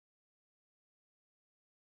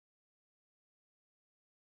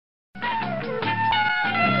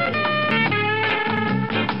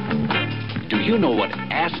you know what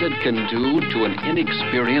acid can do to an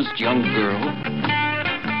inexperienced young girl?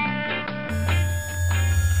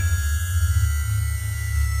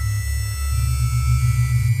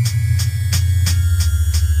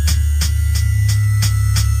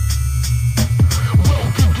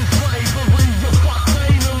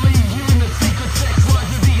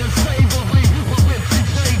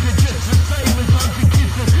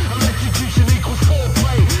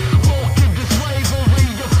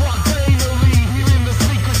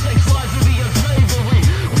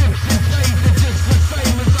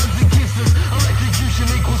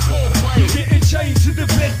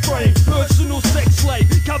 Personal sex slave,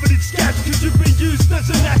 covered in scabs cause you've been used as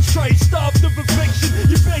an ashtray. Starved of affection,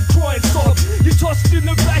 you beg, cry and sob. You tossed in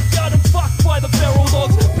the backyard and fucked by the feral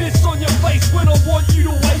dogs. Piss on your face when I want you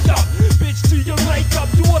to wake up. Bitch, do your makeup,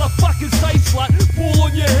 do what I fucking say, slut.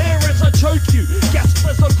 Ball on your hair as I choke you. Gasp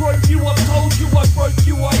as I grope you, I've told you I broke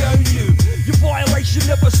you, I own you. Your violation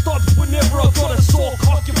never stops whenever I've got a sore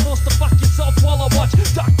cock. You're forced to fuck yourself while I watch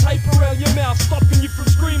duct tape around your mouth, stopping you from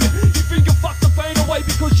screaming. You think you fuck the pain away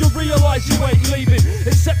because you realize you ain't leaving.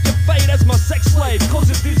 Accept your fate as my sex slave, cause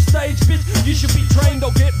at this stage, bitch, you should be trained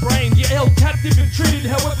or get brained. You're held captive and treated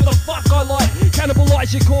however the fuck I like.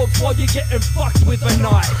 Cannibalize your corpse while you're getting fucked with a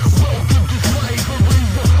knife. Welcome to slavery,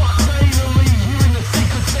 the fuck anally. You're in the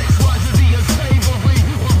secret sex lies of the unsavory.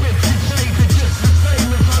 We're ripped and shaved, they're just the same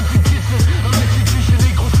as hugs and kisses. Electrocution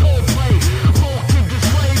equals foreplay. Welcome to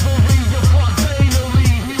slavery, the fuck anally.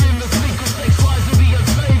 You're in the secret sex lies of the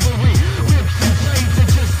unsavory. Rips and shaved,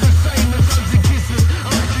 they're just the same as hugs and kisses.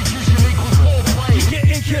 Electrocution equals foreplay. You're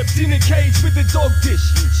getting kept in a cage with a dog dish.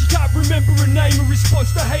 She can't remember a name in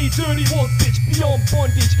response to hey dirty walk, bitch. Beyond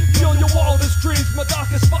bondage, beyond your wildest dreams, my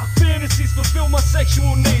darkest fuck fantasies fulfill my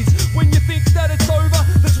sexual needs. When you think that it's over,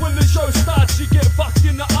 that's when the show starts. You get fucked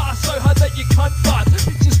in the arse so hard that you can't fart.